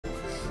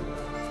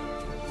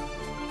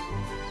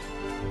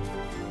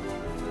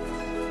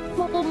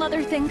will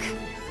Mother think?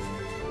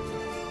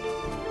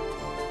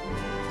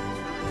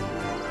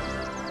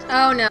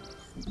 Oh no.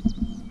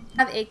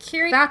 I have a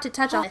curious about to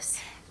touch on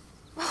this.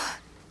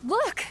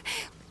 Look!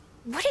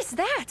 What is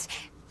that?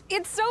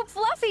 It's so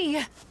fluffy!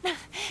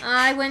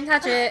 I wouldn't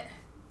touch it.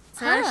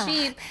 It's not a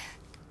sheep.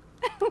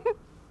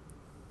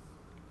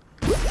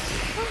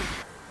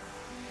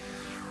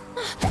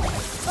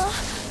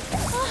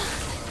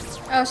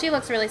 Oh, she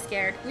looks really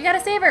scared. We gotta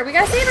save her. We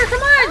gotta save her.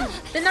 Come on!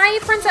 The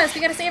naive princess.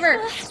 We gotta save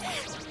her.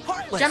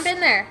 Heartless. Jump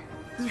in there.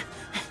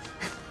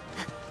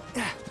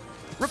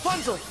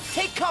 Rapunzel,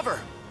 take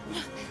cover.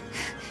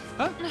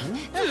 Huh?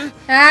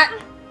 Ah.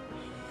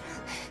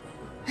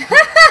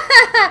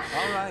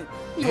 All right.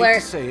 Hate Where?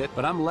 to say it,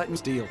 but I'm letting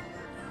steal.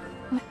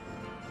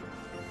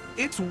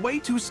 It's way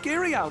too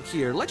scary out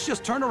here. Let's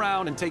just turn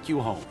around and take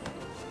you home.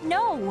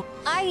 No!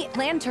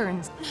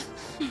 Lanterns.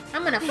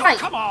 I'm gonna No, fight.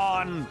 come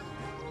on!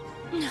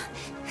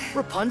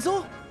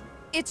 Rapunzel?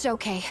 It's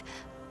okay.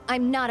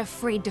 I'm not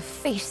afraid to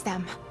face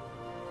them.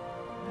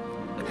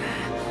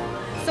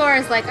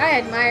 Sora's like, I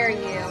admire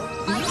you.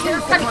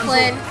 Punch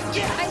Flynn.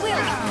 I will!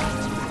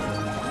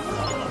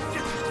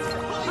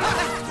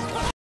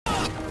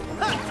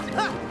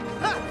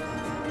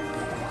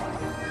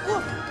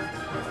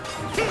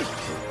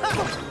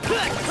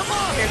 Come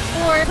on! Here's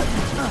Ford.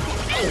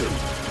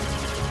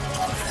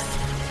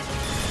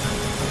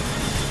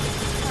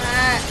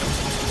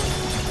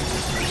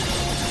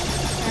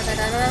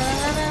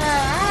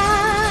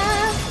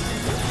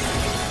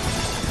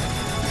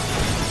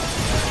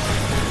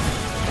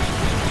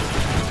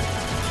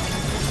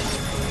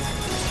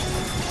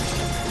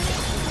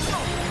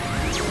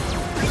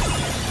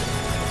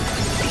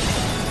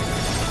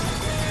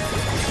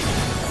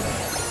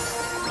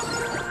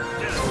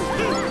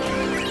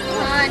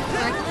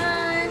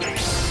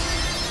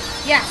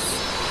 Yes,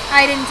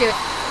 I didn't do it.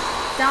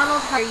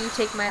 Donald, how you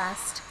take my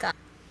last gun?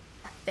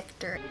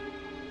 Victory.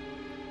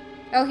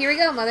 Oh, here we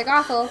go, Mother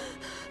Gothel.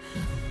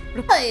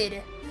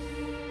 Good.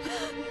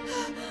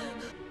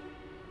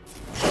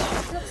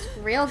 Looks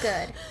real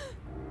good.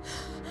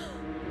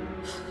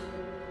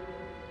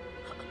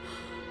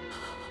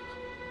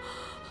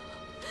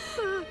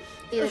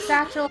 See the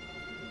satchel.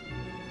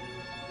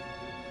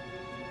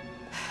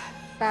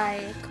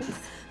 By Queen.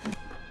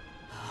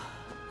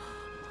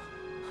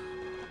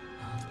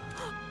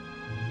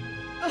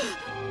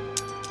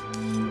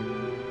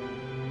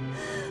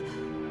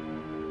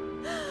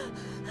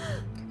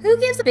 Who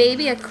gives a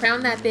baby a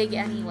crown that big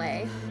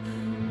anyway?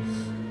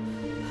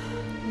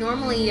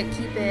 Normally you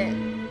keep it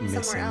somewhere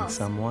Missing else.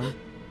 someone?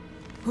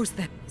 Who's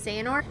that?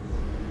 Xehanort?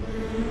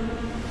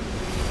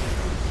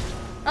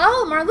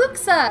 Oh,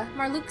 Marluxia.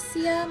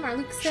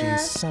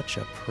 She's such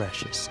a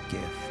precious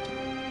gift.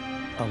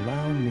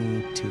 Allow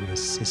me to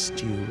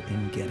assist you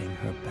in getting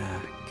her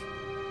back.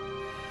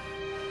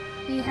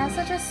 He has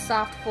such a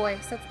soft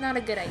voice. That's not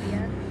a good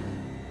idea.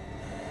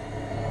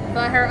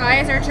 But her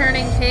eyes are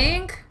turning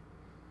pink.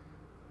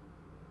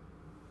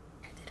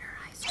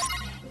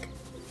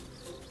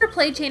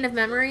 Played Chain of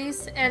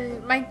Memories,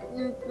 and my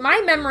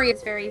memory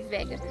is very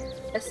vague,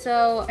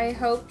 so I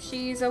hope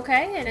she's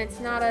okay and it's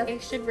not a I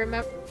should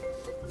remember.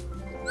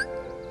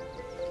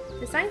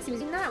 The sign seems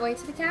to be that way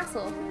to the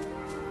castle.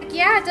 Like,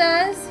 yeah, it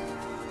does.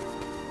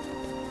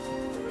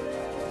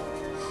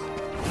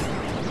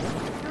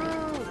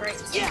 Oh, right.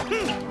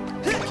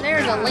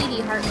 There's a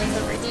Lady Heartless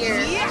over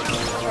here,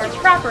 or a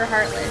proper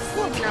Heartless,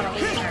 not a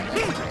Lady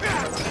Heartless.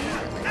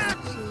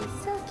 She's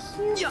so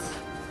cute.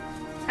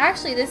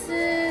 Actually, this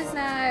is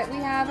that we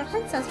have a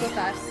princess with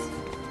us.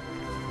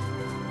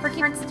 For King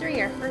Prince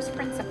 3, our first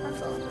princess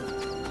puzzle.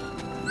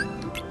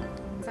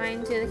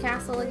 Sign to the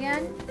castle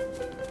again.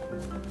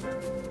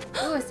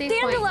 Ooh, a save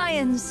point.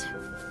 Dandelions!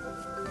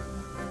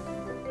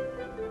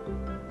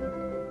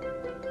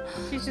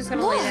 She's just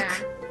gonna lay down.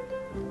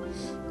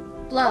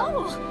 Blow.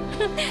 Oh.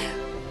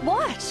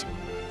 What?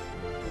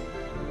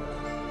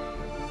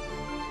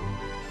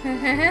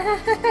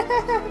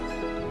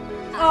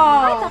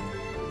 Oh.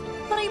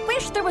 But I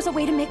wish there was a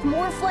way to make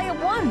more fly at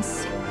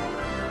once.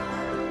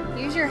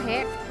 Use your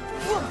hair.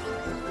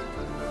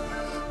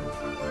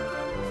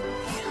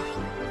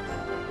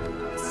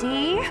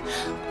 See?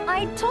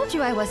 I told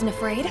you I wasn't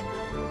afraid.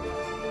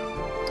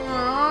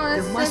 Aw,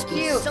 There that's must so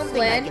be cute, something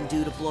Flynn. I can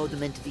do to blow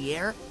them into the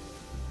air.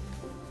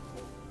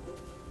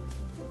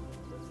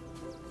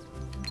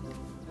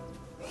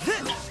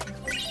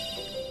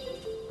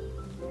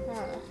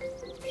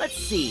 Let's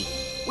see.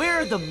 Where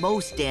are the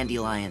most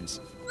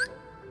dandelions?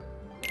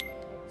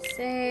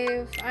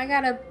 Save. I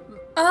gotta...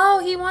 Oh,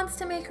 he wants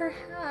to make her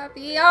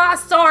happy. Ah,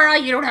 Sora,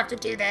 you don't have to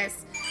do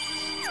this.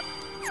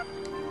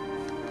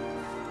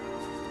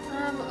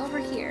 Over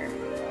here.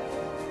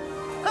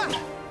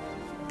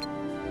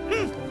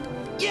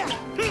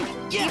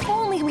 If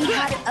only we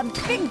had a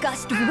big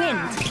gust of wind.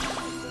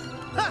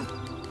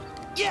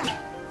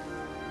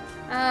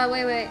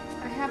 Wait.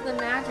 I have the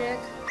magic.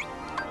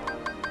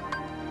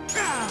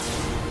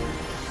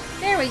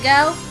 There we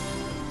go.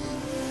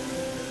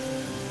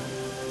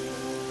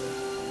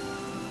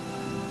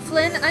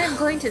 Flynn, I am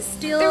going to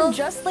steal... They're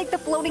just like the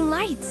floating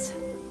lights.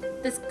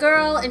 this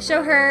girl and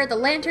show her the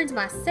lanterns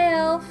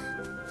myself.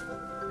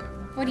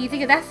 What do you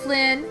think of that,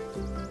 Flynn?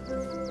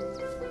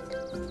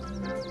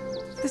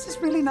 This is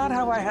really not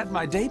how I had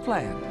my day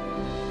planned.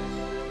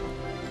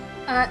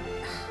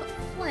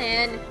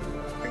 Flynn,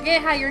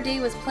 forget how your day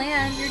was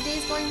planned. Your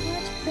day's going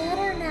much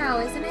better now,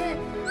 isn't it?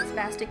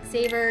 Spastic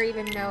Saver,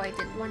 even though I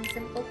did one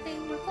simple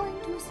thing, we're going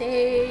to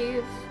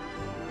save.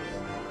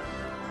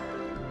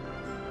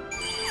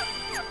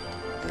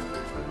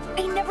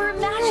 I never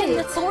imagined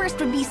the forest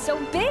would be so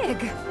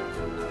big.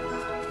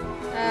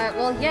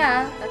 Well,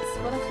 yeah, that's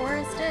what a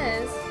forest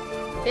is.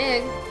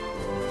 Big.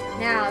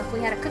 Now, if we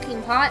had a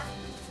cooking pot,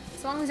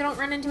 as long as we don't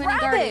run into any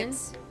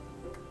guardians.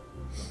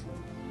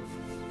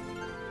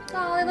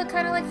 Oh, they look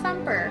kind of like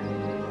Thumper.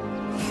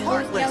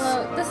 Heartless.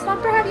 Yellow. Does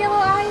Thumper have yellow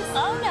eyes?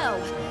 Oh no,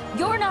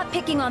 you're not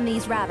picking on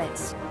these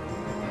rabbits.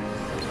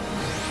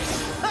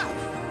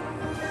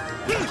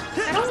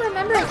 I don't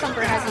remember if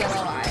Thumper has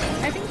yellow eyes.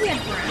 I think he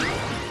had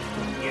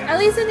brown. At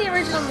least in the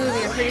original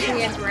movie, I'm pretty sure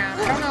he had brown.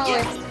 I don't know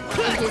if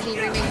in Disney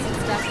remakes and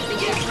stuff they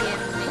give him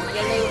like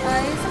yellow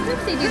eyes.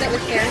 Sometimes they do that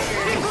with characters.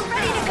 We're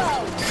ready to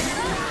go.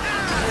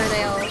 Where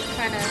they'll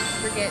kind of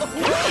forget.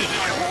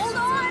 Hold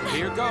on.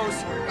 Here goes.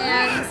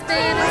 And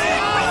spin.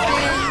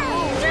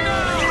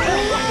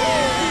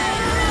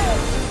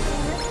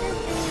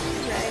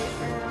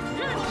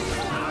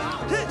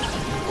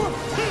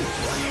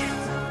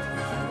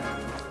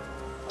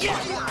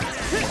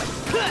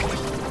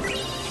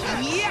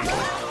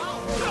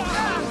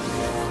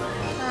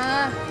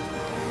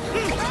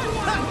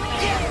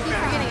 I keep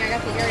forgetting I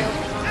got the aerial.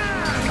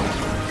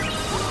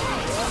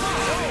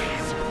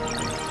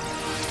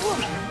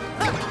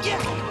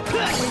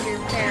 Move your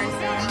parents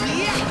down.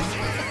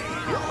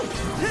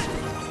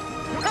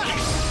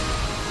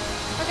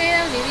 Okay,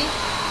 that was easy.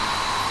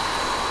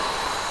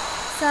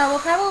 So we'll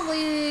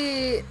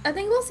probably, I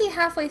think we'll see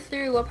halfway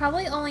through. We'll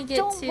probably only get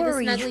Don't to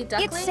worry, the Snuggly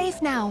Duckling. it's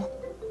safe now.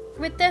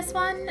 With this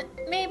one,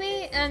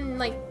 maybe, and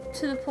like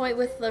to the point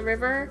with the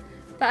river.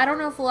 But I don't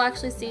know if we'll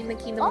actually see in the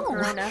Kingdom of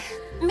Corona.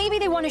 Maybe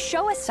they want to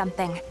show us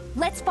something.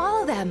 Let's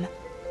follow them.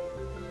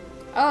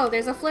 Oh,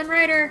 there's a Flynn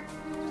Rider.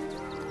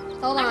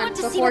 Hold on, I want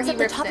to see before what's he at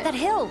the rips top it. of that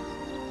hill.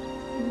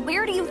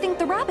 Where do you think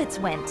the rabbits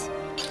went?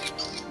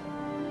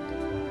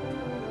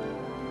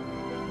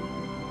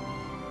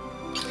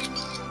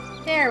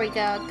 There we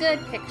go,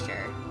 good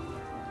picture.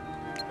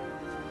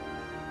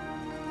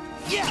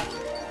 Yeah.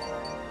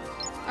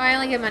 Oh, I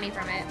only get money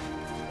from it.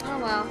 Oh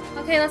well.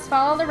 Okay, let's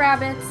follow the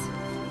rabbits.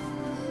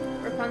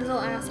 Rapunzel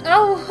asks,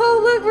 oh,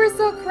 look, we're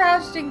so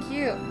crouched and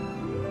cute.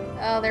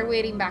 Oh, they're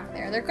waiting back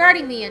there. They're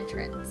guarding the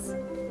entrance.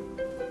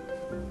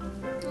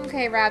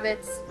 Okay,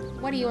 rabbits,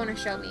 what do you want to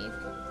show me?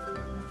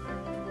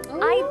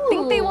 I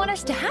think they Ooh. want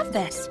us to have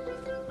this.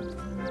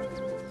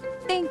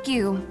 Thank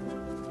you.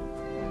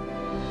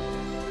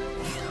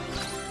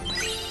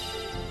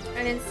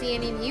 I didn't see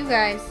any of you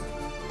guys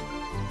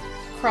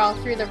crawl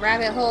through the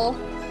rabbit hole.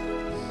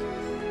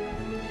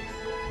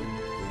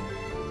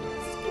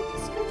 Scoot,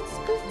 scoot,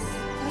 scoots.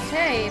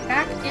 Okay,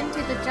 back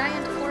into the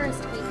giant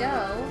forest we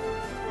go.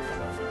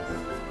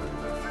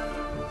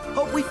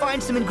 Hope we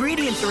find some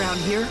ingredients around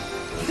here.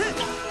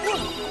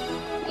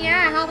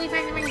 Yeah, I hope we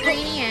find some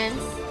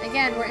ingredients.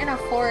 Again, we're in a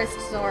forest,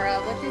 Sora.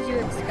 What did you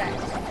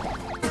expect?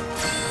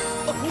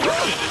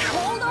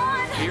 Hold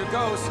on. Here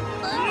goes.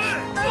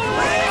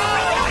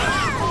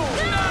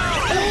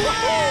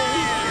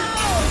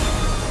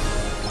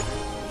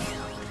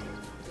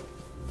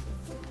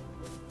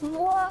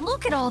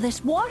 Look at all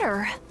this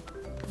water.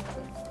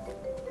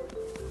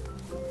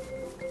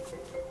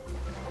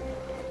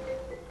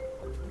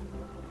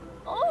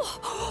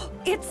 Oh,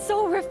 it's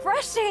so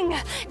refreshing.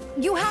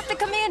 You have to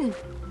come in.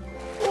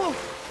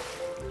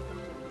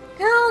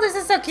 Oh, this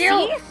is so cute.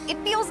 See? It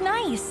feels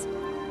nice.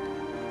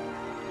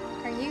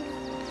 Are you?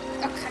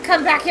 Oh,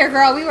 come back here,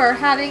 girl. We were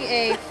having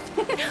a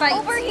fight.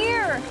 Over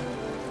here.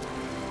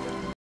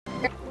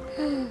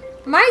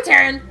 My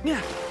turn.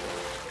 Yeah.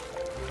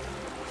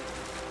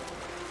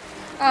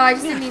 Oh, I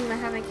just didn't even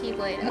have my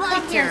keyblade. Oh, My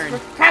come here,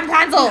 turn.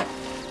 Rapunzel.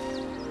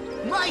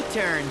 My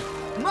turn.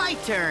 My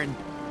turn.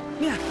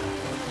 Yeah.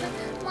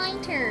 My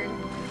turn.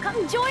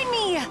 Come join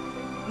me.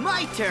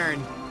 My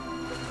turn.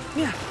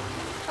 Yeah.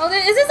 Oh,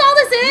 is this all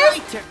this My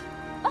is? turn.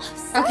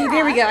 Oh, Okay,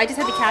 there we go. I just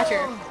had to catch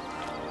her.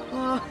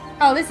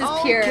 Oh, this is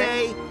pure.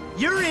 Okay,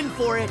 you're in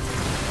for it.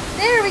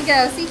 There we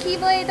go. See,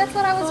 Keyblade? That's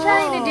what I was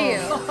trying to do.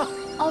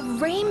 A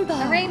rainbow.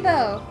 A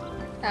rainbow.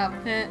 Oh.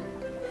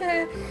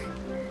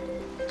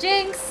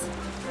 Jinx!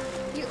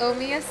 You owe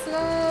me a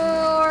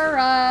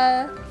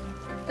Sora.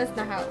 That's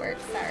not how it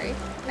works. Sorry.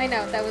 I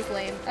know, that was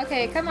lame.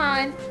 Okay, come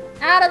on.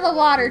 Out of the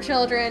water,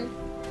 children.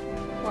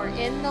 Or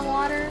in the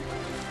water.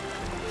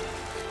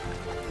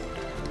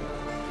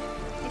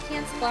 I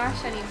can't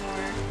splash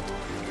anymore.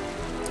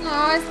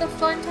 Aw, is the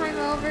fun time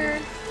over?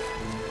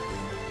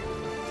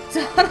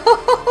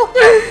 Donald!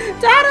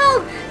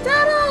 Donald!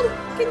 Donald!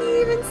 Can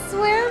you even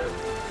swim?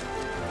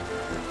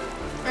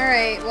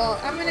 Alright, well,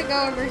 I'm gonna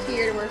go over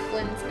here to where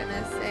Flynn's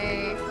gonna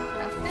say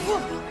nothing.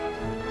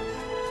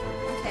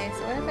 Okay,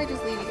 so what if I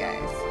just leave you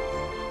guys?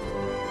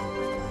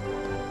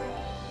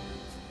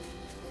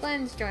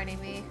 Flynn's joining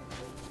me.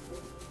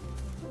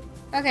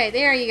 Okay,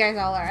 there you guys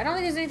all are. I don't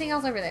think there's anything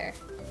else over there.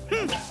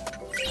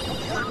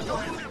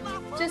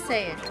 Just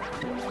saying.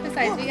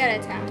 Besides, we gotta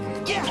attack.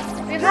 We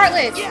have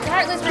Heartless!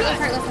 Heartless, Heartless,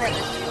 Heartless, Heartless.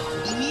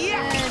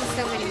 And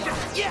so many more.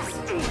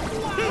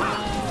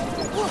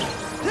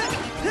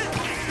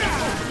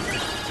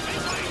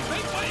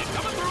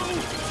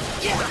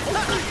 Your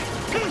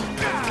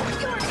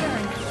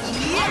turn.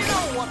 I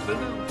know what to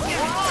do.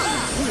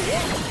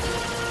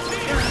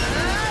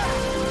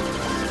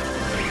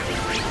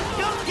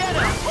 Don't get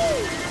him!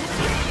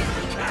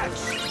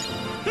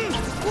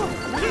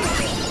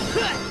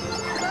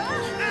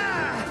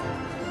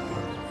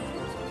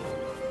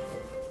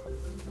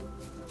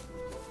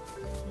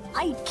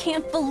 I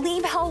can't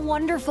believe how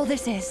wonderful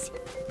this is.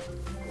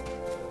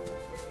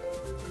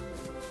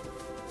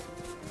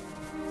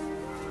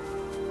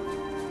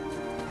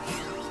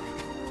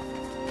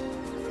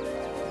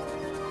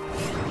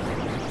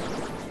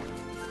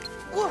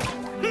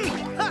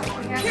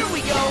 Here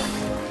we go!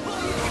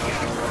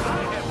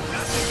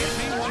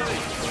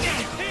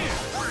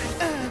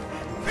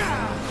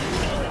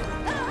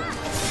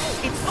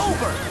 It's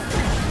over!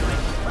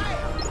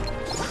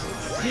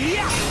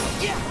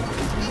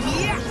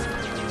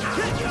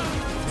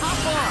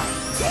 Hop on!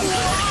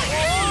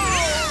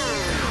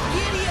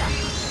 Giddy up!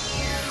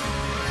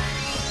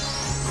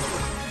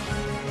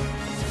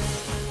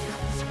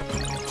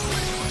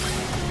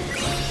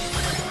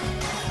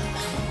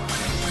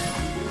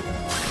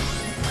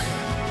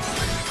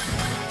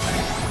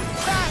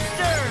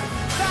 Faster!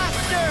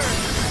 Faster!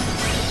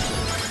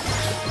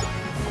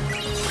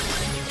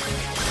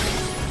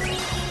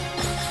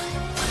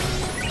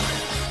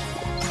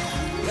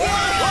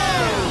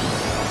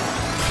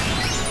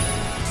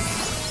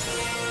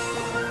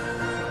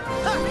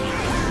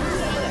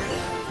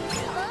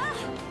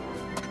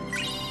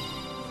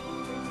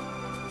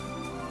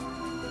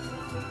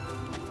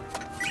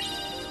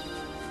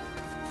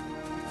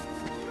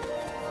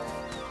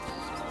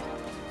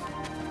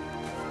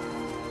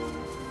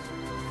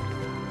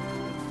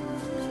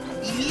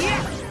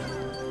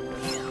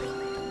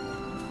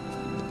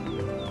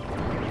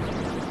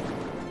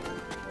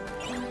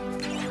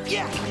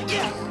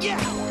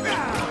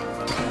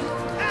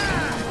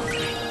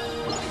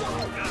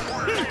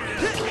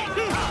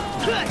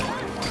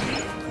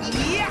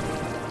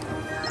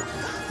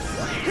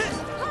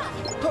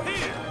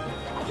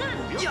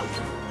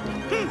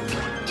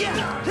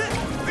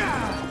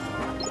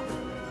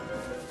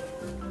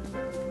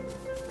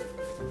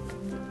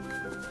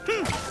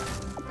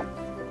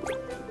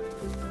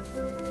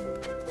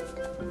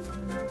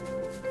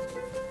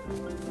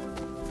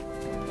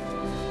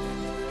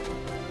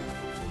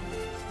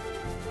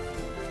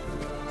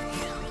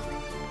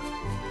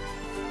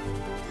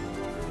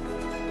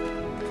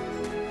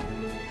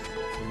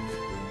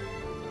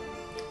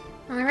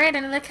 Alright,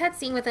 another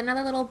cutscene with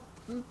another little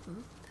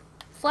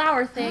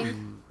flower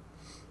thing.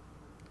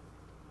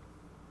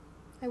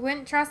 I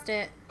wouldn't trust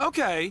it.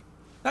 Okay,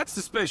 that's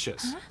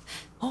suspicious.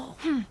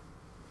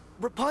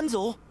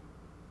 Rapunzel?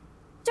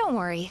 Don't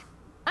worry.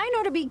 I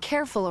know to be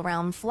careful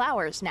around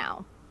flowers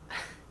now.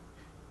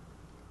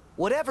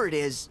 Whatever it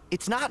is,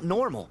 it's not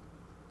normal.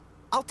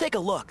 I'll take a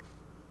look.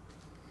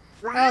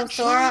 Oh,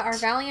 Sora, our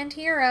valiant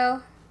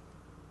hero.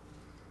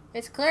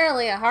 It's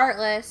clearly a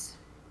Heartless.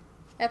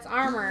 That's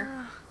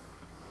armor.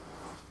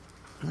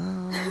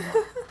 Oh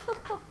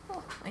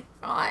my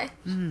god.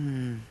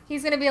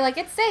 He's gonna be like,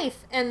 it's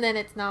safe, and then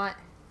it's not.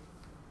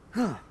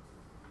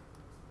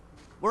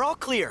 We're all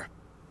clear.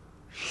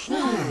 See?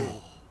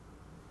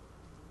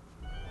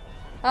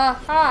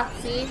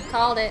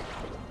 Called it.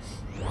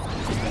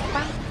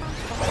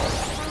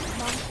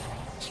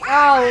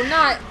 Oh,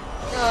 not...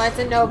 Oh, it's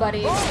a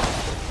nobody.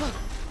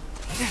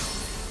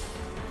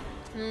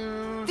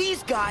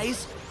 These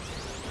guys,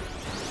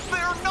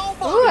 they're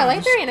nobody. Ooh, I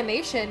like their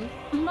animation.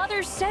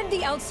 Mother said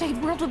the outside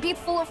world would be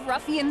full of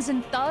ruffians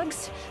and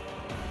thugs.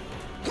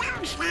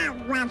 Those are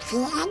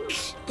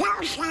ruffians.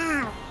 Those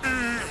are,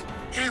 I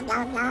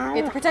don't know. We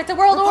have to protect the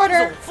world order.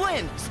 Rapunzel,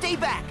 Flynn, stay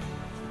back.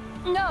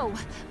 No.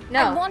 No.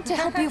 I want to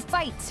help you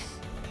fight.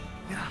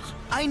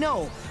 I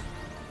know,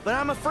 but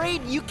I'm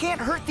afraid you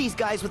can't hurt these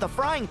guys with a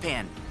frying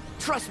pan.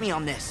 Trust me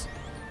on this.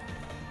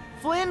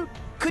 Flynn,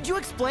 could you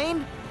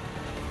explain?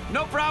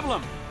 No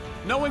problem.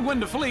 Knowing when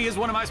to flee is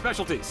one of my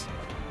specialties.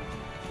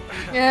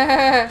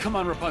 Yeah. Come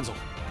on, Rapunzel.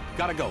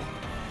 Gotta go.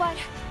 But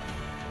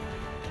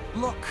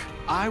Look,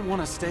 I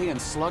want to stay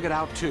and slug it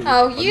out too.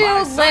 Oh, but you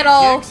my little...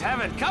 sidekicks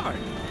have it covered.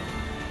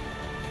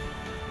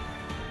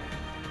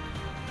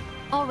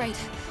 all right.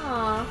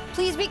 Aw.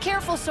 Please be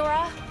careful,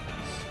 Sora.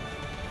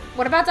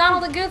 What about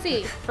Donald and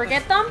Goofy?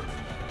 Forget them?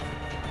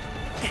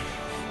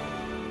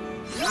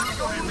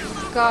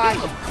 God.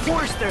 Of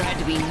course there had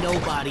to be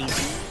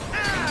nobodies.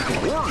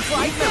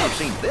 I've never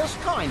seen this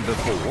kind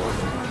before.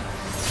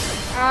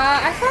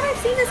 I thought I'd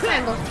seen this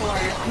kind before.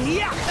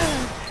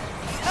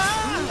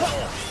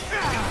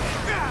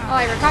 Oh,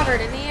 I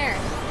recovered in the air.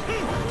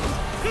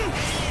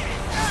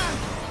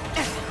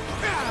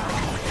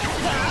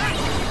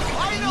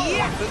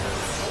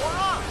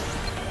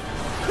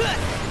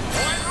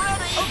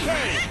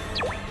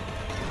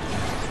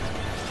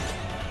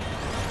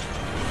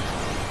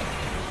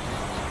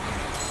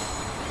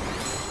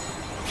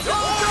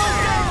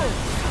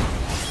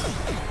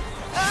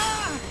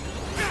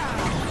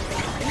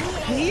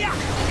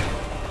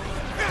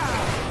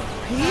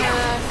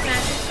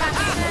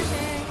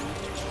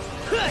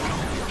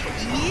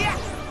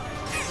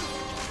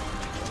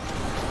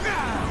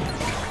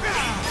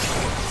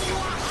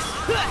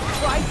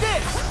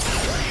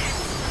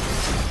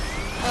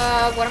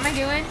 What am I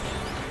doing?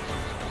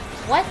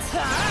 What?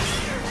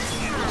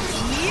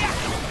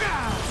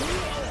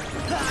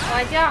 Oh,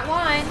 I got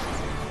one.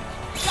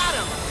 Got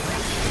him!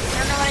 I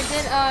don't know what I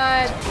did.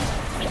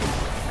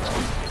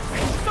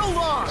 So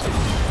long!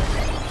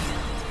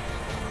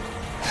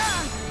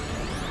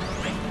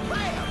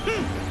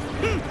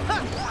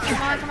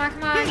 Come on, come on,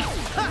 come on.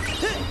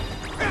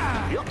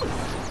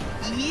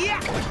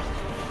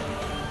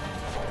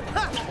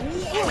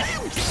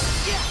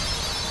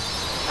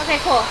 Okay,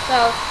 cool.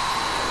 So,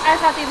 I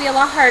thought they'd be a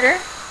lot harder.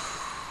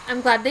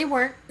 I'm glad they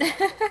weren't.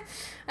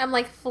 I'm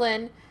like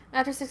Flynn.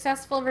 After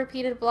successful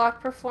repeated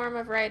block, perform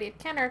a variety of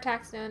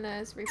counterattacks known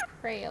as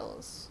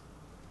reprisals.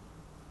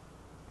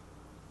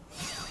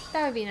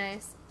 That would be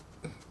nice.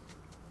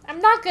 I'm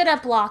not good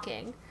at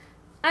blocking.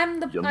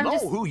 I'm just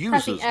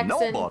pressing X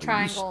and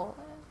triangle.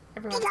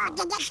 Everyone's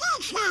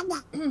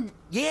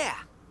Yeah.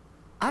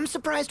 I'm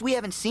surprised we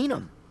haven't seen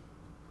him.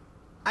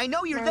 I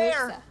know you're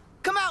there.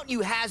 Come out,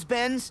 you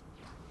has-beens.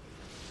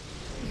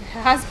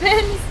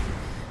 Has-beens?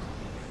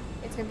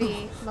 It's gonna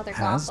be Mother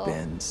Gothel.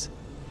 Has-beens?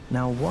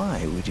 Now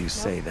why would you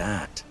say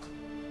that?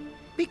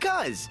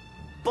 Because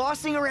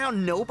bossing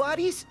around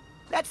nobodies?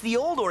 That's the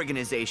old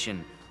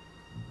organization.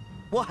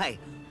 Why?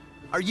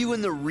 Are you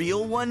in the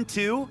real one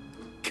too?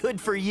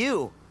 Good for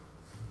you.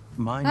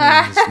 My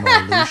name is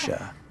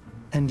Marluxia.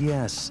 And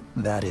yes,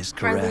 that is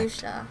correct.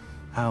 Marluxia.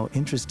 How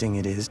interesting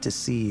it is to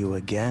see you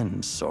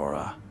again,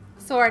 Sora.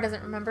 Sora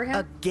doesn't remember him?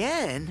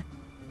 Again?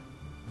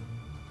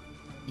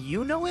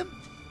 You know him?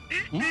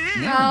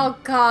 Oh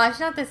gosh,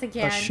 not this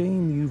again. A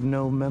shame you've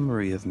no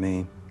memory of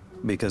me,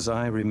 because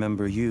I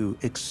remember you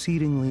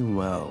exceedingly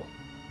well.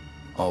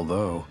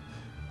 Although,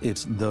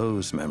 it's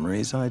those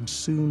memories I'd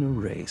soon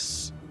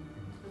erase.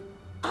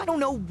 I don't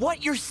know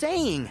what you're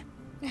saying.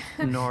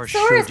 Nor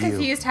Sora's should you.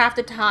 confused half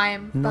the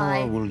time by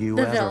Nor will you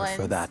the ever, villains.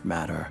 for that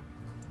matter.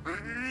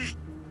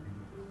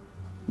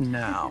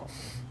 Now,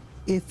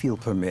 if you'll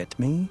permit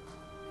me,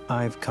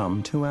 I've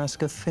come to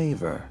ask a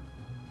favor.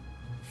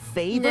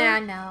 Favor? Nah,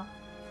 no.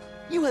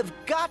 You have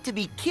got to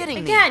be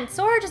kidding me. Again,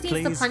 Sora just needs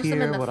to Please punch them in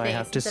hear the what I face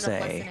have to instead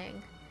of say.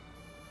 listening.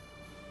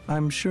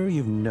 I'm sure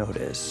you've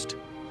noticed.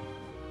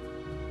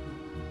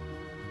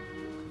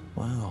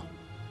 Well,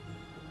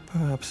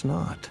 perhaps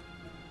not.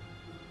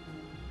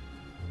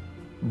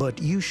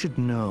 But you should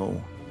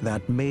know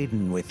that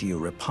maiden with you,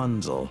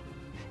 Rapunzel,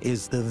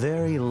 is the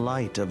very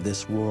light of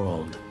this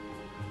world.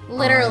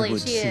 Literally, I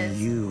would she see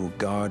is. you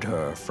guard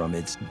her from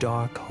its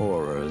dark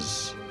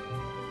horrors.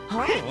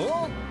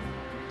 Huh?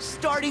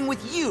 Starting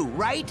with you,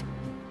 right?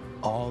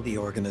 All the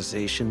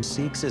organization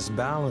seeks is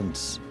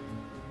balance.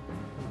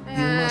 You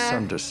must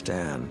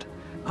understand,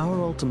 our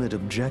ultimate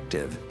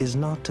objective is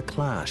not to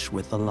clash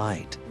with the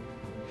light.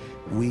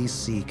 We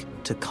seek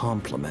to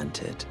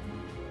complement it.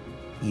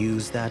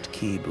 Use that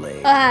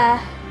Keyblade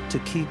to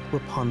keep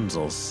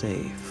Rapunzel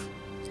safe.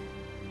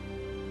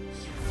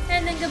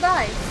 And then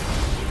goodbye.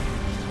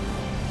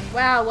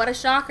 Wow, what a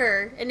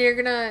shocker. And you're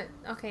gonna...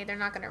 Okay, they're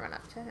not gonna run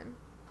up to him.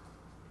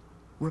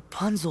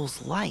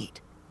 Rapunzel's light.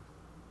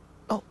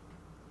 Oh.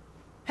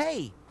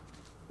 Hey,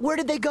 where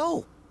did they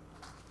go?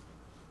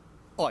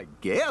 I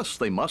guess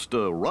they must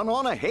have run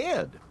on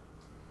ahead.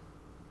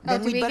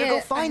 Then we better go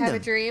find I have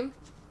them. a dream.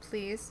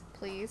 Please,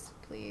 please,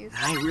 please.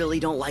 I really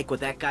don't like what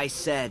that guy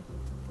said.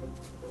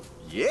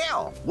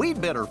 Yeah,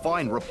 we'd better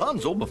find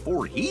Rapunzel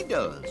before he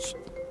does.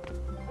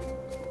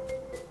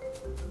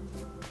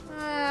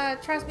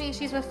 Trust me,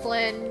 she's with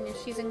Flynn.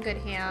 She's in good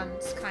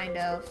hands, kind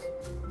of.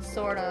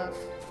 Sort of.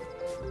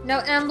 No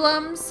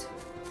emblems.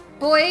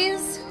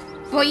 Boys?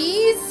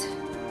 Boys?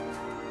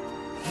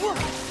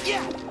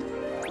 Yeah.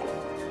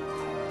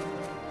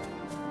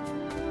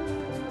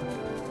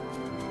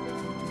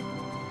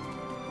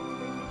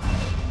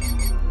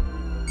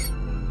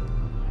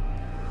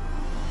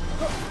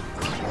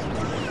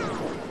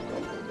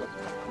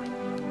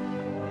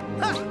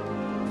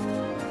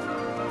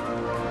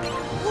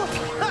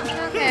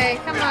 Okay,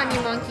 come on,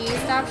 you monkey.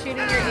 Stop shooting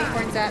your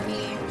acorns at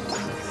me.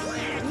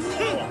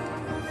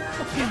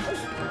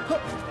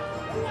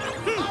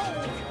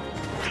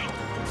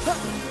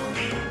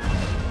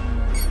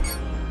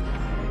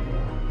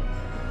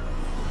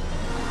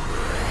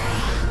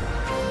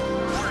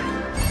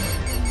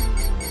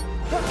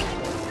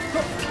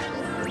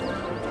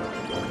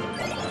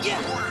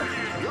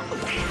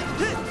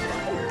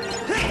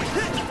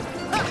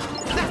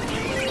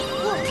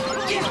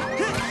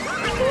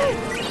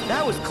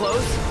 That was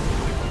close.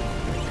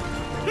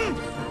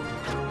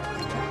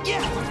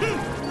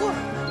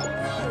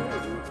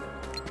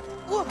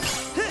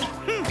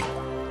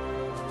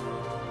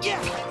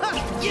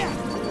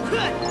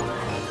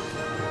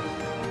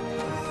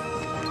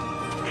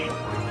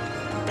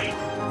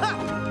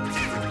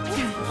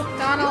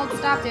 Donald,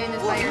 stop doing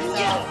this by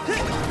yourself.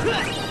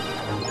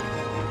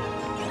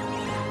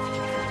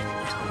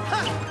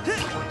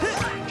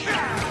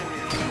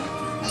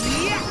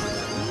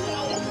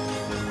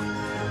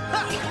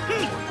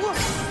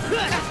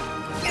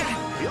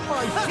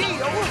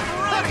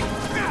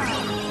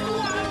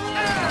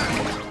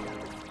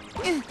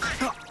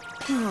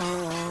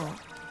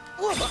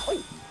 Here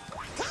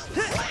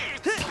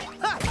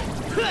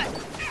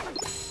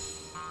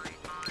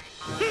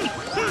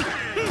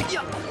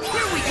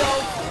we go!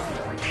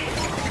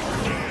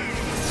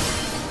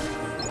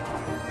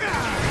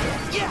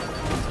 Yeah!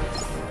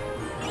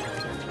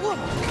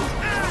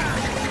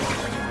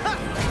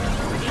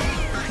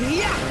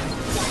 Yeah!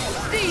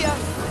 See ya!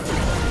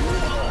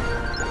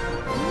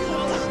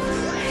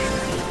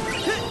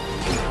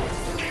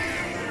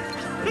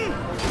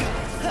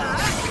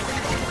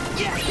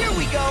 Yeah, here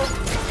we go!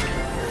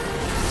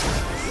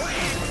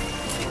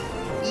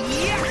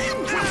 Yeah!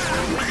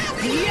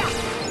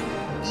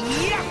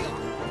 Yeah!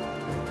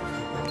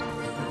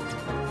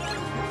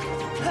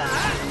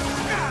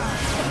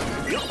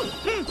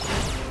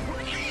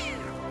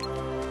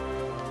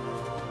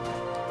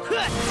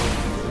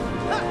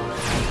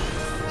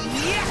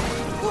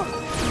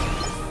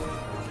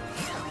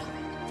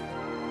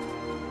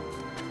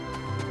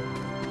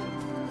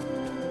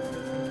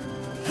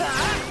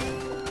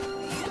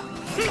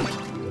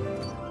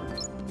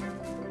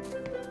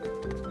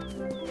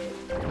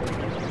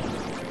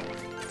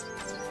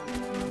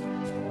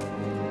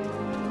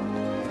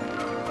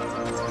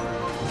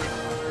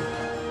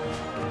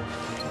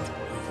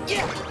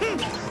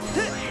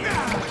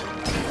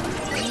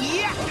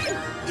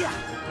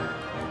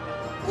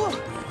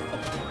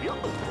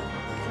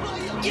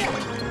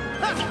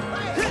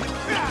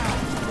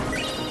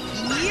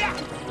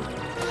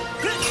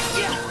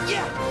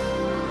 Yeah!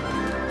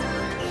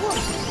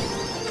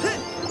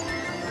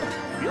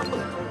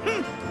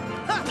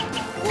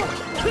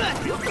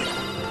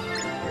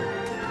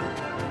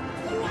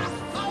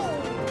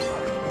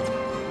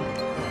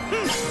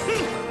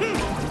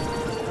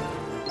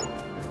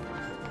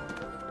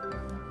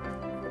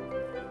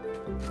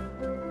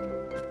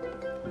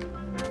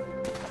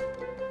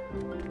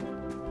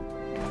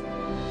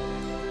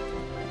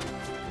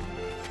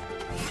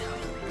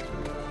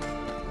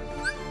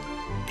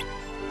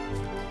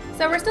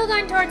 So we're still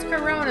going towards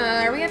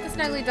Corona. Are we at the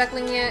Snuggly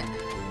Duckling yet?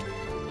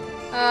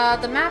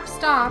 The map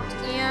stopped,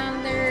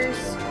 and there's...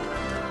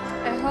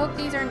 I hope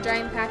these aren't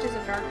giant patches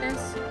of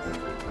darkness,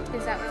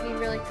 because that would be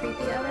really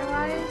creepy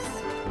otherwise.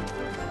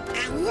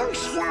 Are you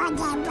sure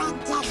they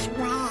went this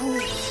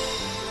way?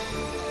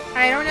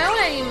 I don't know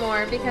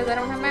anymore, because I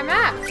don't have my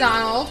map,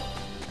 Donald.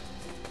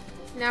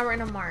 Now we're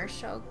in a marsh,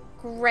 so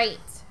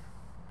great.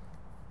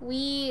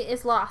 We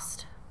is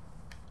lost.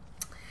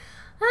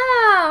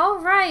 Ah,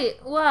 alright.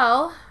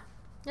 Well,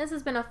 this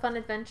has been a fun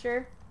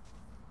adventure.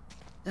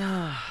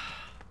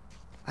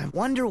 I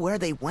wonder where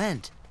they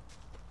went.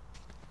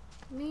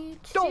 Me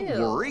too. Don't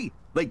worry.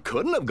 They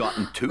couldn't have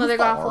gotten too Mother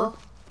far. Gothel.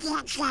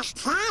 You just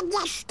had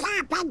to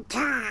stop and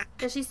talk.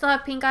 Does she still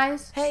have pink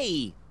eyes?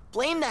 Hey,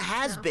 blame the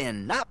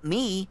has-been, not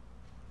me.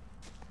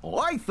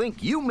 I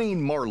think you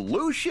mean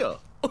Marluxia.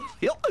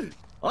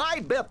 I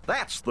bet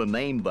that's the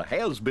name the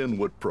has-been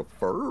would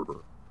prefer.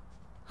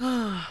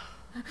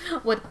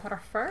 Would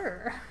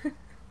prefer.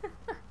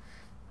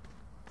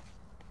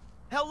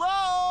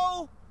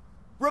 Hello?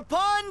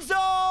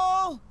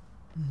 Rapunzel!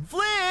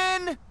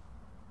 Flynn!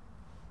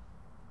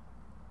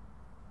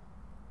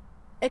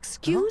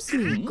 Excuse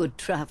me, good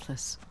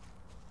travelers.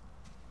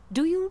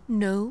 Do you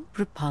know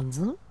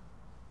Rapunzel?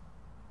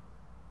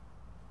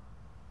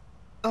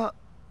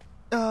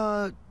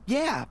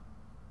 Yeah,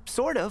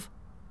 sort of.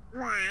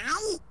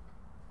 Why?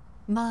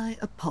 My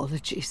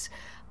apologies.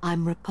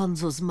 I'm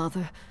Rapunzel's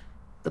mother.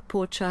 The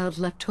poor child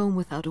left home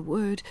without a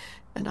word,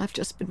 and I've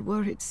just been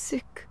worried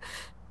sick.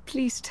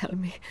 Please tell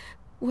me,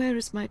 where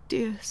is my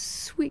dear,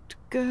 sweet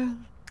girl?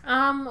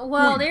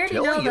 Well, they already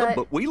tell know you, that.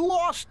 but we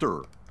lost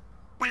her.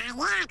 By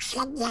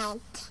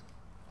accident.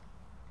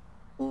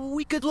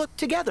 We could look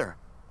together.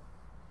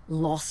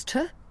 Lost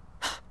her?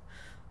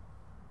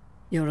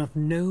 You're of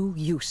no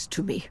use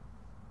to me.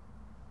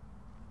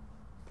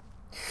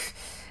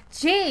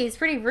 Jeez,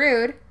 pretty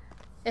rude.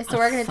 Is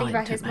Sora gonna think I'll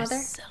about find his her mother?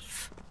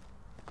 myself.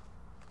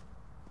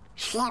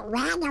 She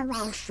ran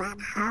away from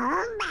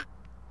home.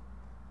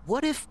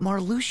 What if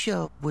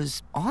Marluxia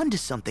was onto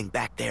something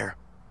back there?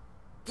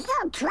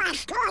 You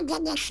trust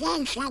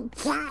organization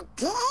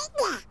talking?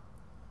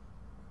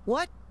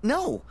 What?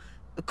 No,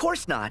 of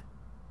course not.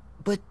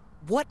 But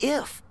what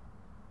if?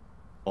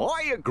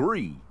 I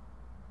agree.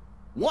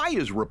 Why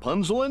is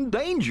Rapunzel in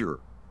danger?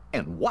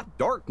 And what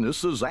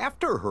darkness is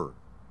after her?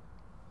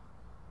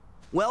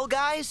 Well,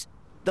 guys,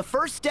 the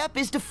first step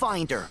is to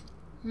find her.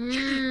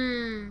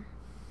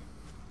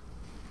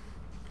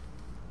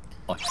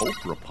 I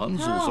hope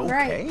Rapunzel's Oh,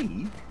 right.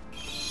 okay.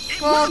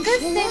 Well, good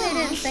thing they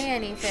didn't say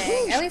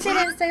anything. At least they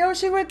didn't say, oh,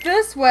 she went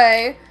this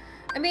way.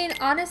 I mean,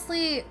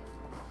 honestly...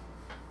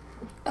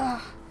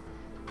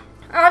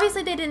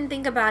 Obviously, they didn't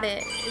think about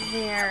it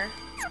there.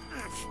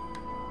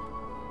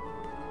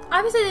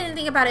 Obviously, they didn't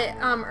think about it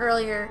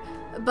earlier,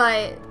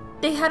 but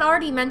they had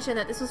already mentioned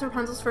that this was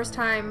Rapunzel's first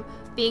time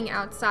being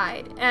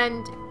outside.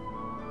 And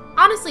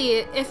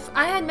honestly, if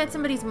I had met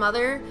somebody's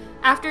mother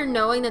after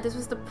knowing that this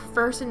was the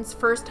person's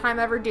first time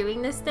ever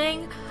doing this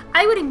thing,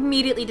 I would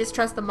immediately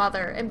distrust the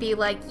mother and be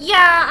like,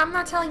 yeah, I'm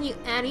not telling you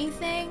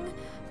anything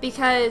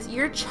because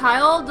your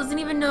child doesn't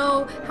even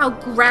know how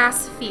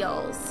grass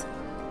feels.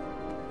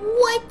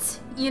 What?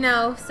 You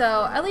know,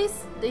 so at least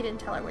they didn't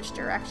tell her which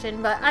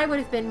direction, but I would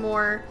have been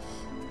more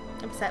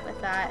upset with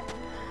that.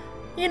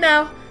 You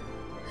know,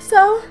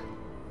 so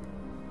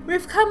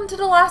we've come to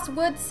the last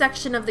woods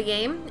section of the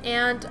game,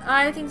 and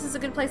I think this is a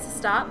good place to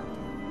stop.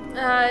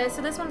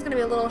 So this one's going to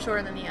be a little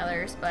shorter than the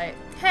others, but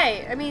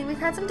hey, I mean, we've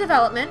had some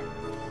development.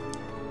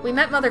 We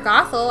met Mother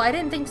Gothel. I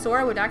didn't think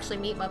Sora would actually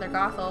meet Mother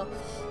Gothel.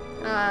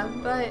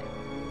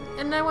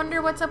 And I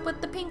wonder what's up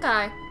with the pink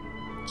eye.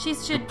 She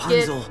should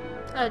Rapunzel, get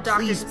a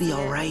doctor please to be see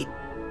all it. right.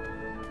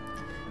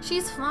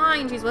 She's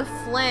fine. She's with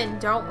Flynn.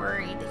 Don't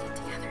worry. They get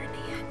together in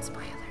the end.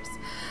 Spoilers.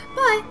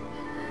 But,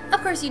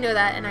 of course you know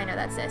that, and I know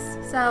that, sis.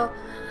 So,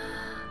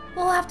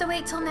 we'll have to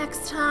wait till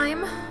next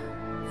time.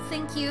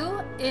 Thank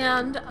you,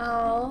 and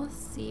I'll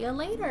see you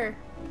later.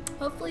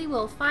 Hopefully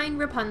we'll find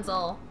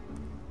Rapunzel,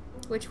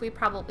 which we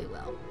probably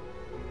will.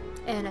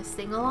 And a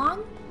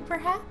sing-along,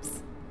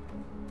 perhaps?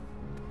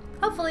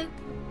 Hopefully.